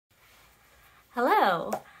Hello,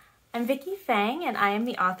 I'm Vicky Fang and I am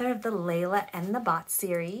the author of the Layla and the Bots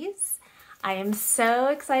series. I am so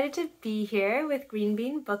excited to be here with Green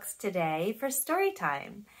Bean Books today for story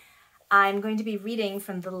time. I'm going to be reading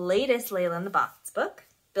from the latest Layla and the Bots book,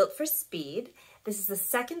 Built for Speed. This is the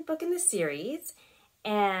second book in the series,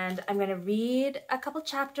 and I'm going to read a couple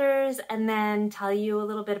chapters and then tell you a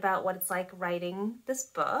little bit about what it's like writing this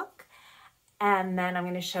book. And then I'm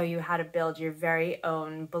going to show you how to build your very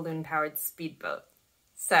own balloon-powered speedboat.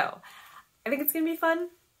 So, I think it's going to be fun.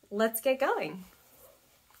 Let's get going.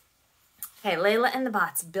 Okay, Layla and the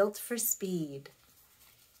Bots, Built for Speed.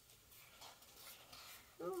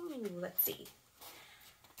 Ooh, let's see.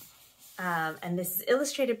 And this is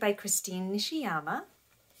illustrated by Christine Nishiyama.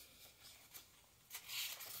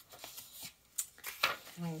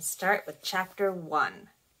 I'm going to start with chapter 1.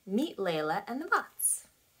 Meet Layla and the Bots.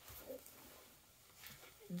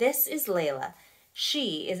 This is Layla.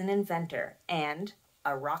 She is an inventor and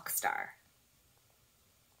a rock star.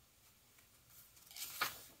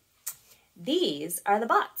 These are the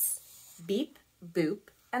bots, Beep, Boop,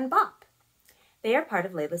 and Bop. They are part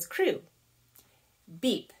of Layla's crew.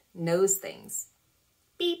 Beep knows things.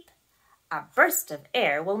 Beep, a burst of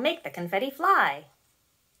air will make the confetti fly.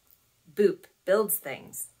 Boop builds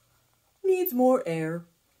things. Needs more air.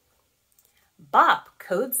 Bop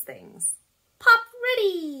codes things. Pop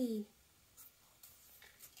ready!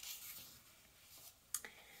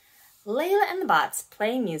 Layla and the Bots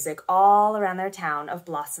play music all around their town of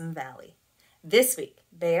Blossom Valley. This week,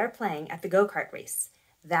 they are playing at the go-kart race.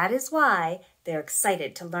 That is why they're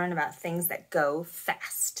excited to learn about things that go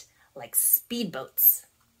fast, like speedboats.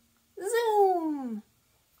 Zoom!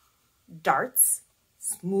 Darts,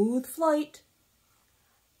 smooth flight,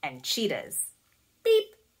 and cheetahs.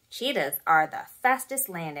 Beep! Cheetahs are the fastest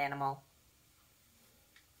land animal.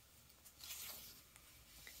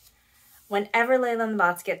 Whenever Layla and the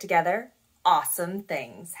Bots get together, awesome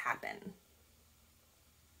things happen.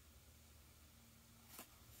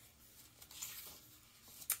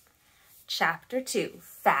 Chapter 2,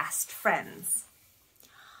 Fast Friends.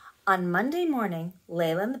 On Monday morning,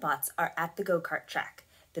 Layla and the Bots are at the go-kart track.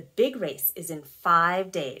 The big race is in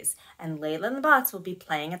 5 days, and Layla and the Bots will be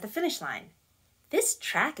playing at the finish line. This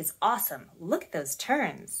track is awesome. Look at those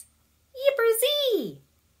turns. Yipper-zee!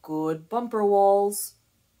 Good bumper walls.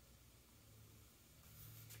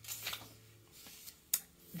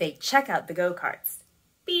 They check out the go-karts.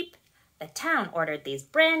 Beep! The town ordered these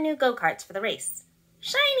brand new go-karts for the race.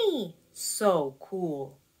 Shiny! So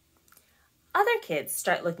cool. Other kids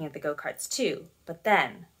start looking at the go-karts too, but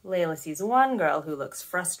then Layla sees one girl who looks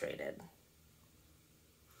frustrated.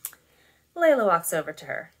 Layla walks over to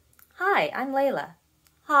her. Hi, I'm Layla.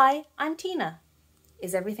 Hi, I'm Tina.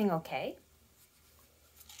 Is everything okay?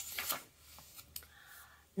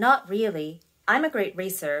 Not really. I'm a great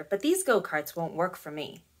racer, but these go-karts won't work for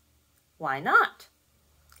me. Why not?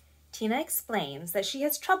 Tina explains that she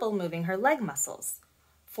has trouble moving her leg muscles.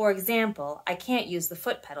 For example, I can't use the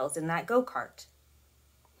foot pedals in that go-kart.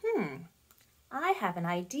 I have an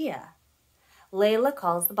idea. Layla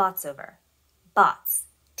calls the Bots over. Bots,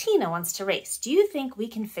 Tina wants to race. Do you think we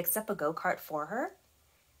can fix up a go-kart for her?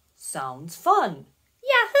 Sounds fun.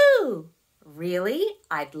 Yahoo! Really?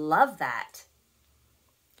 I'd love that.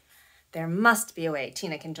 There must be a way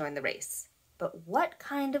Tina can join the race. But what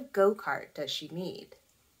kind of go-kart does she need?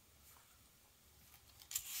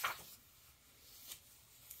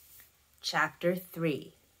 Chapter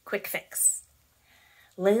 3, Quick Fix.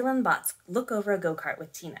 Layla and Bots look over a go-kart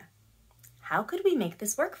with Tina. How could we make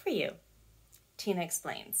this work for you? Tina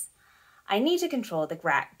explains. I need to control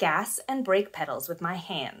the gas and brake pedals with my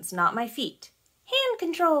hands, not my feet. Hand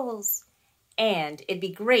controls! And it'd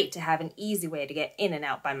be great to have an easy way to get in and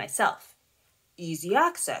out by myself. Easy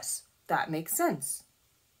access. That makes sense.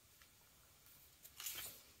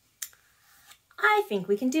 I think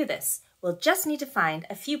we can do this. We'll just need to find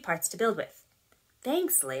a few parts to build with.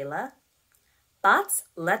 Thanks, Layla. Bots,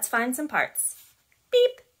 let's find some parts.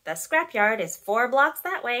 Beep! The scrapyard is 4 blocks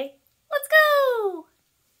that way. Let's go!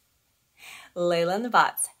 Layla and the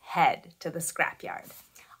Bots head to the scrapyard.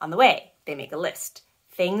 On the way, they make a list.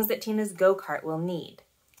 Things that Tina's go-kart will need.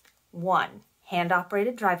 1.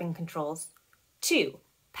 Hand-operated driving controls. 2.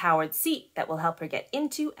 Powered seat that will help her get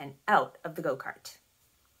into and out of the go-kart.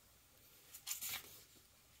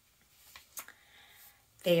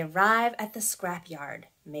 They arrive at the scrapyard.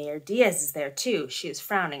 Mayor Diaz is there too. She is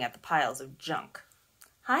frowning at the piles of junk.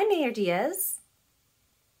 Hi, Mayor Diaz.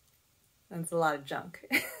 That's a lot of junk.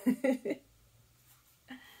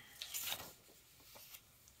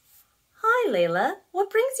 Hi, Layla. What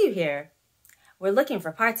brings you here? We're looking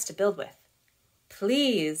for parts to build with.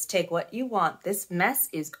 Please take what you want. This mess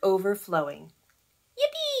is overflowing.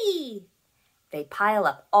 Yippee! They pile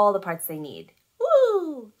up all the parts they need.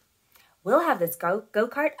 Woo! We'll have this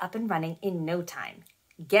go-kart up and running in no time.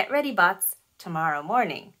 Get ready, bots. Tomorrow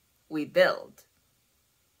morning, we build.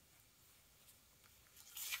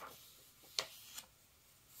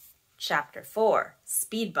 Chapter 4,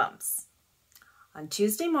 Speed Bumps. On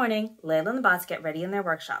Tuesday morning, Layla and the bots get ready in their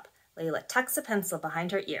workshop. Layla tucks a pencil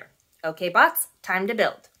behind her ear. Okay, bots, time to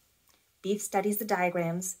build. Beef studies the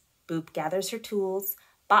diagrams. Boop gathers her tools.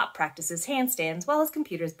 Bot practices handstands while his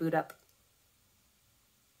computers boot up.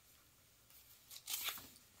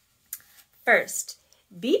 First,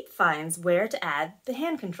 Beep finds where to add the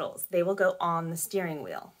hand controls. They will go on the steering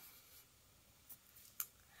wheel.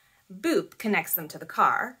 Boop connects them to the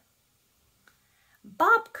car.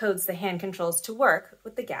 Bop codes the hand controls to work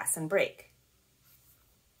with the gas and brake.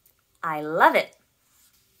 I love it!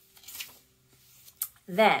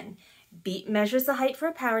 Then, Beep measures the height for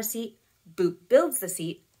a power seat, Boop builds the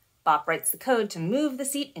seat, Bop writes the code to move the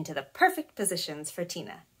seat into the perfect positions for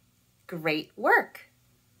Tina. Great work!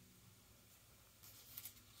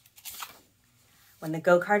 When the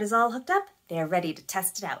go-kart is all hooked up, they are ready to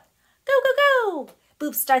test it out. Go, go, go!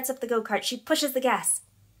 Boop starts up the go-kart. She pushes the gas.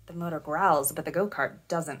 The motor growls, but the go-kart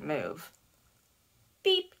doesn't move.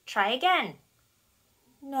 Beep, try again.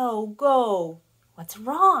 No, go. What's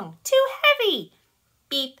wrong? Too heavy.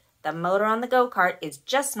 Beep, the motor on the go-kart is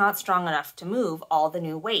just not strong enough to move all the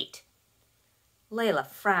new weight. Layla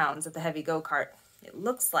frowns at the heavy go-kart. It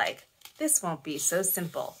looks like this won't be so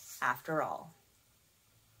simple after all.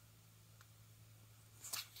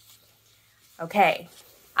 Okay,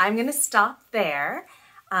 I'm going to stop there.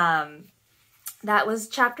 That was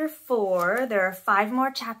chapter 4. There are 5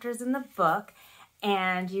 more chapters in the book,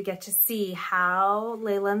 and you get to see how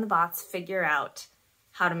Layla and the bots figure out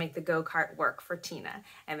how to make the go-kart work for Tina.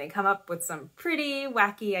 And they come up with some pretty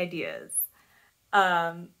wacky ideas.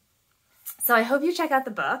 So I hope you check out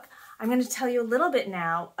the book. I'm going to tell you a little bit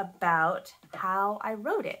now about how I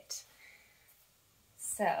wrote it.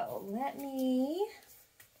 So let me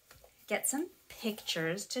get some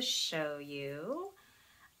pictures to show you.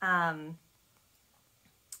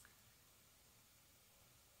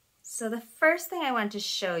 So the first thing I want to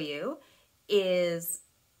show you is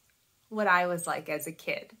what I was like as a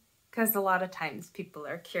kid, because a lot of times people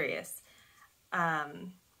are curious. Okay.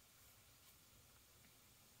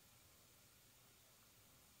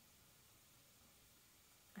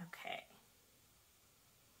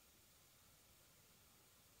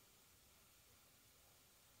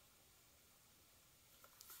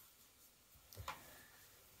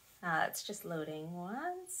 It's just loading. 1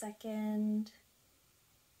 second.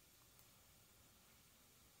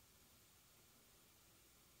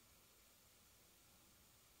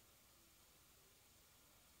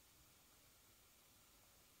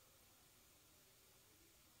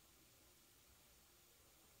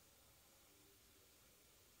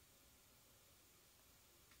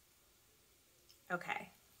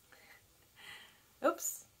 Okay.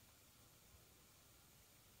 Oops.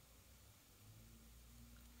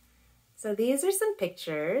 So these are some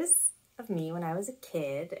pictures of me when I was a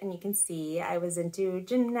kid, and you can see I was into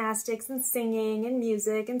gymnastics and singing and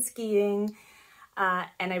music and skiing,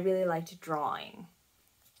 and I really liked drawing.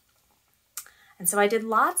 And so I did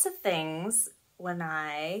lots of things when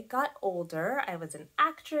I got older. I was an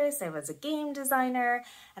actress, I was a game designer,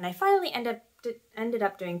 and I finally ended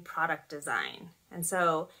up doing product design. And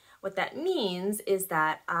so what that means is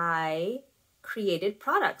that I created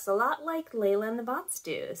products a lot like Layla and the bots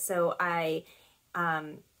do. So I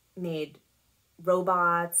made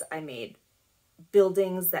robots, I made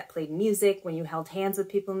buildings that played music when you held hands with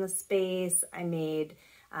people in the space, I made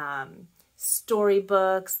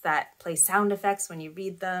storybooks that play sound effects when you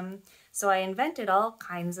read them. So I invented all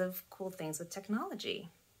kinds of cool things with technology.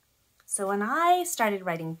 So when I started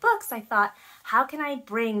writing books, I thought, how can I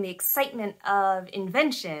bring the excitement of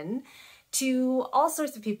invention to all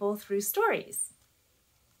sorts of people through stories?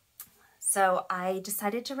 So I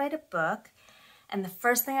decided to write a book, and the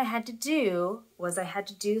first thing I had to do was I had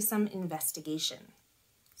to do some investigation.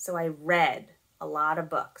 So I read a lot of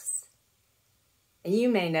books. And you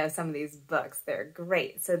may know some of these books, they're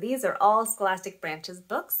great. So these are all Scholastic Branches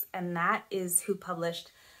books, and that is who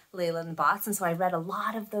published Layla and the Bots. And so I read a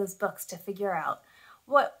lot of those books to figure out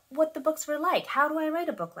what the books were like. How do I write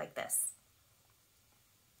a book like this?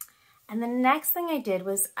 And the next thing I did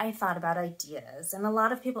was I thought about ideas. And a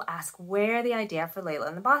lot of people ask where the idea for Layla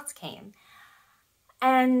and the Bots came.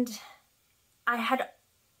 And I had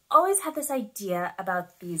always had this idea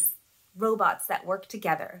about these robots that work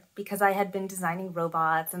together because I had been designing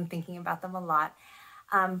robots and thinking about them a lot.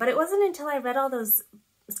 But it wasn't until I read all those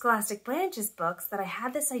Scholastic Branches books that I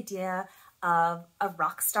had this idea of a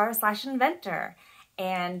rock star / inventor.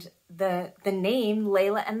 And the name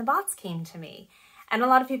Layla and the Bots came to me. And a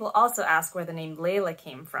lot of people also ask where the name Layla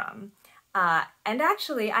came from. And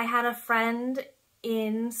actually, I had a friend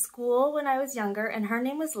in school when I was younger, and her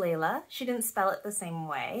name was Layla. She didn't spell it the same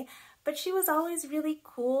way, but she was always really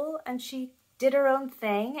cool, and she did her own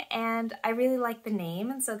thing, and I really liked the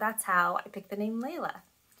name, and so that's how I picked the name Layla.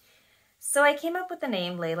 So I came up with the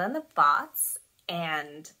name Layla and the Bots,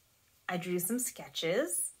 and I drew some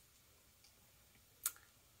sketches.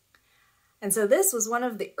 And so this was one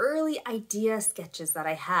of the early idea sketches that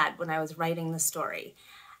I had when I was writing the story.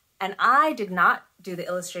 And I did not do the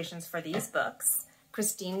illustrations for these books.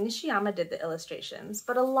 Christine Nishiyama did the illustrations,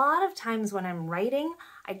 but a lot of times when I'm writing,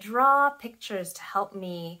 I draw pictures to help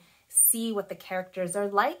me see what the characters are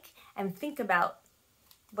like and think about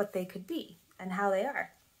what they could be and how they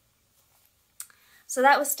are. So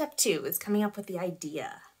that was step 2, is coming up with the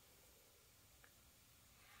idea.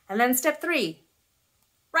 And then step 3,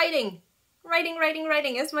 writing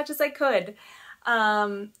as much as I could.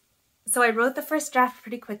 So I wrote the first draft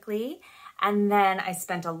pretty quickly, and then I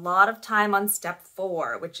spent a lot of time on step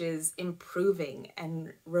 4, which is improving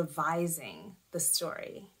and revising the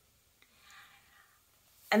story.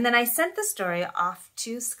 And then I sent the story off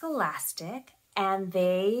to Scholastic, and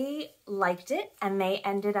they liked it, and they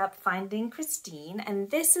ended up finding Christine, and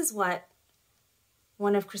this is what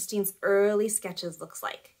one of Christine's early sketches looks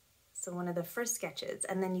like. So one of the first sketches,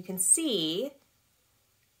 and then you can see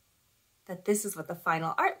that this is what the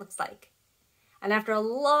final art looks like. And after a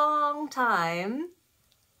long time,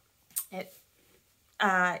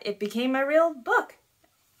 it became a real book.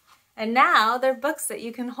 And now they're books that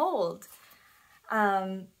you can hold.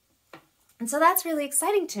 And so that's really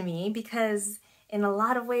exciting to me because in a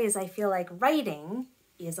lot of ways I feel like writing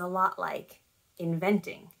is a lot like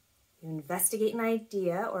inventing. You investigate an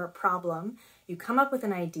idea or a problem, you come up with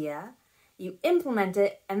an idea, you implement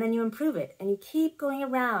it, and then you improve it. And you keep going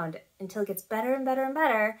around until it gets better and better and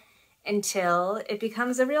better until it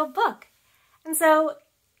becomes a real book. And so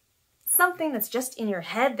something that's just in your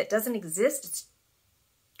head that doesn't exist,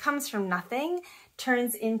 comes from nothing,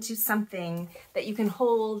 turns into something that you can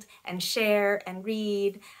hold and share and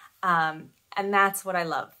read. And that's what I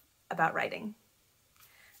love about writing.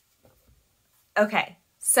 Okay,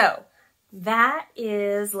 so that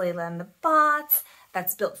is Layla and the Bots.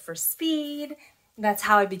 That's built for speed. That's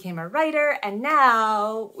how I became a writer. And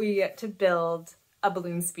now we get to build a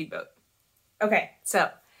balloon speedboat. Okay, so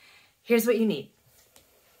here's what you need.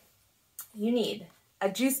 You need a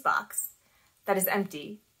juice box that is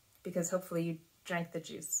empty, because hopefully you drank the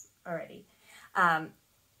juice already. A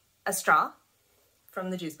straw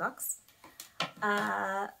from the juice box.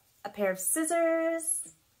 A pair of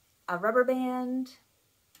scissors. A rubber band.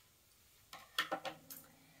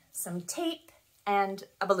 Some tape. And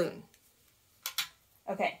a balloon.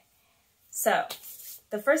 Okay, so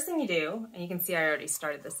the first thing you do, and you can see I already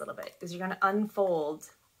started this a little bit, is you're going to unfold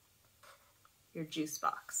your juice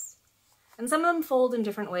box. And some of them fold in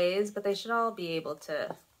different ways, but they should all be able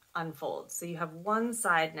to unfold. So you have one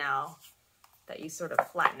side now that you sort of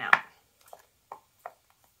flatten out.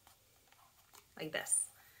 Like this.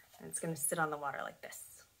 And it's going to sit on the water like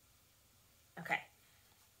this. Okay.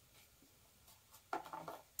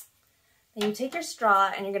 Then you take your straw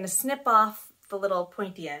and you're going to snip off the little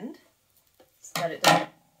pointy end so that it doesn't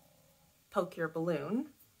poke your balloon.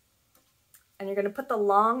 And you're going to put the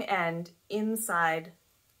long end inside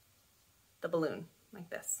the balloon like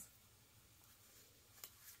this.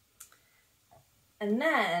 And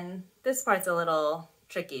then this part's a little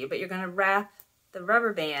tricky, but you're going to wrap the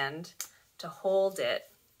rubber band to hold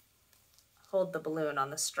the balloon on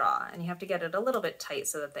the straw. And you have to get it a little bit tight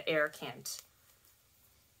so that the air can't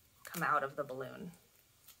come out of the balloon.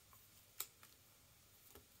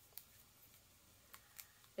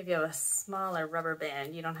 If you have a smaller rubber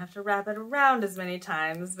band, you don't have to wrap it around as many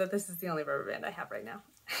times, but this is the only rubber band I have right now.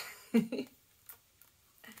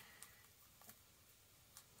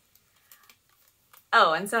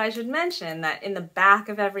 Oh, and so I should mention that in the back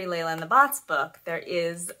of every Layla and the Bots book, there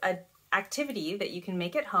is an activity that you can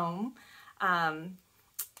make at home, and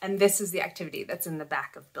this is the activity that's in the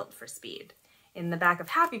back of Built for Speed. In the back of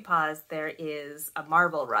Happy Paws, there is a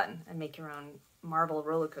marble run, and make your own marble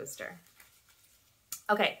roller coaster.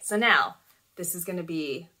 Okay, so now this is going to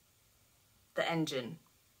be the engine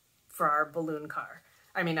for our balloon car.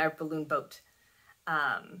 I mean, our balloon boat.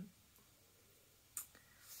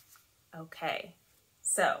 Okay,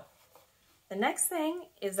 so The next thing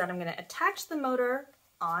is that I'm going to attach the motor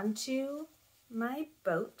onto my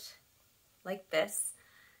boat like this.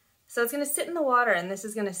 So it's going to sit in the water, and this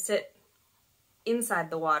is going to sit inside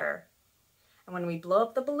the water. And when we blow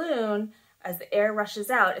up the balloon, as the air rushes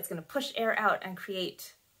out, it's going to push air out and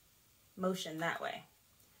create motion that way.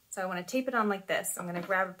 So I want to tape it on like this. I'm going to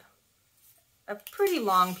grab a pretty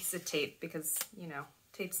long piece of tape because, you know,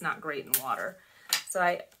 tape's not great in water. So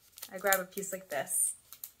I grab a piece like this.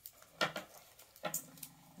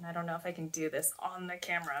 And I don't know if I can do this on the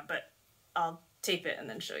camera, but I'll tape it and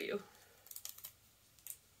then show you.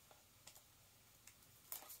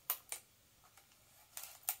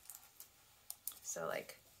 So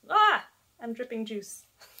like, I'm dripping juice.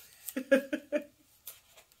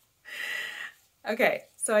 Okay,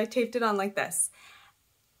 so I taped it on like this.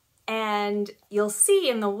 And you'll see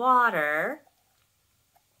in the water,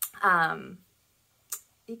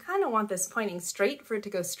 you kind of want this pointing straight for it to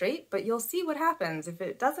go straight, but you'll see what happens. If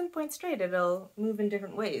it doesn't point straight, it'll move in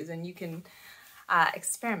different ways, and you can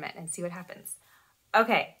experiment and see what happens.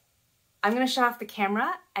 Okay, I'm gonna shut off the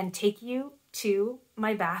camera and take you to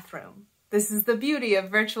my bathroom. This is the beauty of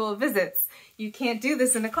virtual visits. You can't do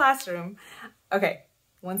this in a classroom. Okay,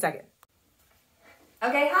 1 second.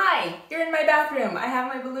 Okay, hi, you're in my bathroom. I have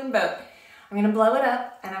my balloon boat. I'm gonna blow it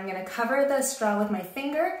up and I'm gonna cover the straw with my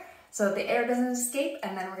finger so that the air doesn't escape,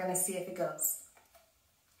 and then we're gonna see if it goes.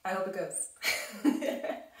 I hope it goes.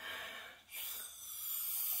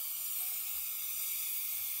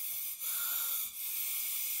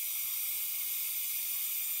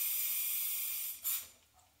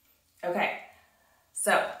 Okay,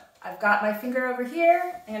 so I've got my finger over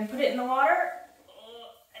here. I'm gonna put it in the water.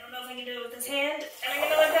 I don't know if I can do it with this hand, and I'm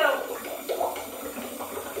gonna let go.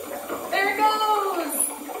 There it goes!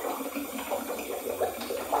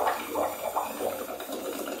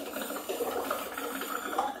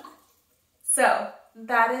 So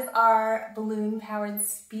that is our balloon-powered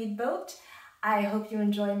speedboat. I hope you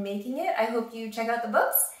enjoy making it. I hope you check out the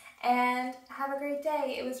books and have a great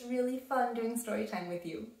day. It was really fun doing story time with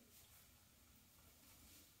you.